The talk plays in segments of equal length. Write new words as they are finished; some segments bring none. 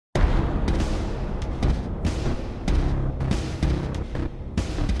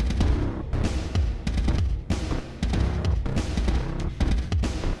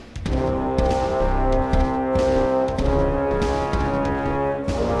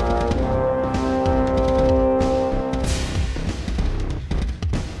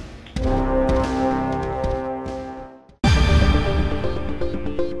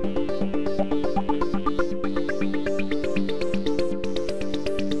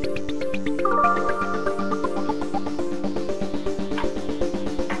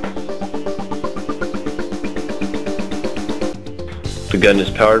gun is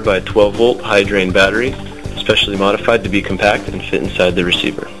powered by a 12-volt high-drain battery, specially modified to be compact and fit inside the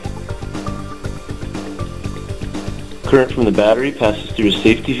receiver. Current from the battery passes through a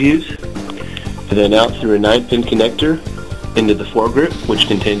safety fuse, and then out through a 9-pin connector into the foregrip, which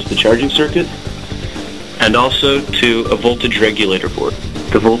contains the charging circuit, and also to a voltage regulator board.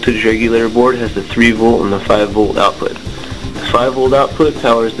 The voltage regulator board has the 3-volt and the 5-volt output. The 5-volt output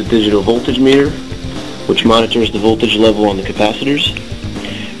powers the digital voltage meter, which monitors the voltage level on the capacitors,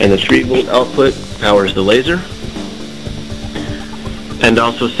 and the 3-volt output powers the laser, and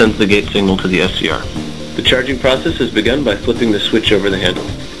also sends the gate signal to the SCR. The charging process is begun by flipping the switch over the handle.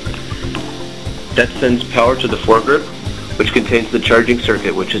 That sends power to the foregrip, which contains the charging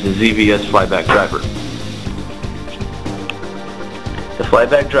circuit, which is a ZVS flyback driver. The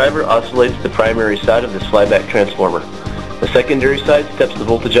flyback driver oscillates the primary side of this flyback transformer. The secondary side steps the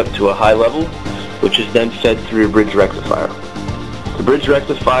voltage up to a high level, which is then fed through a bridge rectifier. The bridge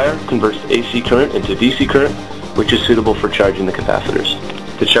rectifier converts the AC current into DC current, which is suitable for charging the capacitors.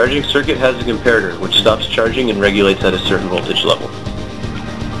 The charging circuit has a comparator, which stops charging and regulates at a certain voltage level.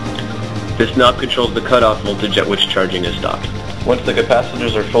 This knob controls the cutoff voltage at which charging is stopped. Once the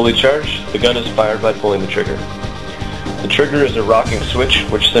capacitors are fully charged, the gun is fired by pulling the trigger. The trigger is a rocking switch,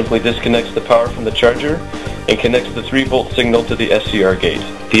 which simply disconnects the power from the charger and connects the 3-volt signal to the SCR gate.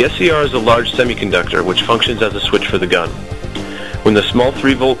 The SCR is a large semiconductor which functions as a switch for the gun. When the small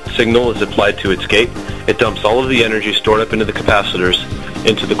 3-volt signal is applied to its gate, it dumps all of the energy stored up into the capacitors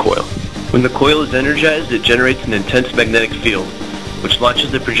into the coil. When the coil is energized, it generates an intense magnetic field, which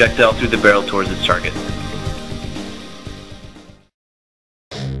launches the projectile through the barrel towards its target.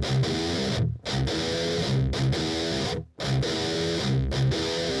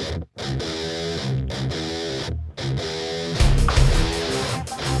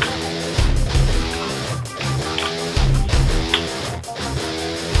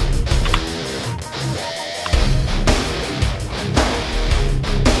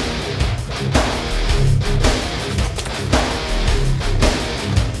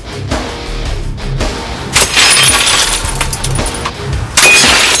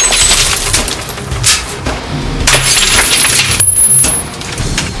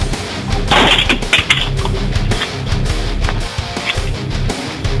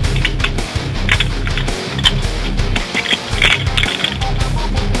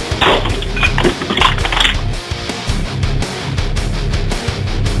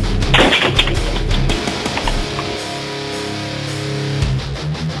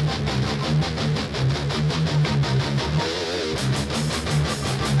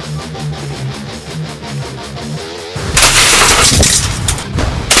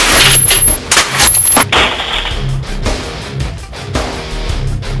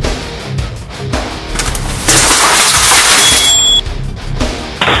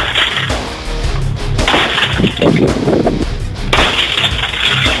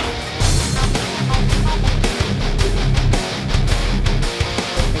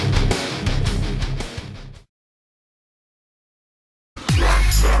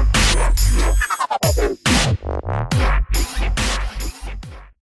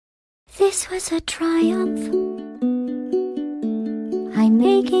 This was a triumph. I'm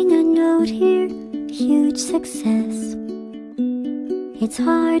making a note here, huge success. It's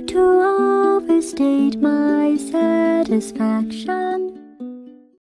hard to overstate my satisfaction.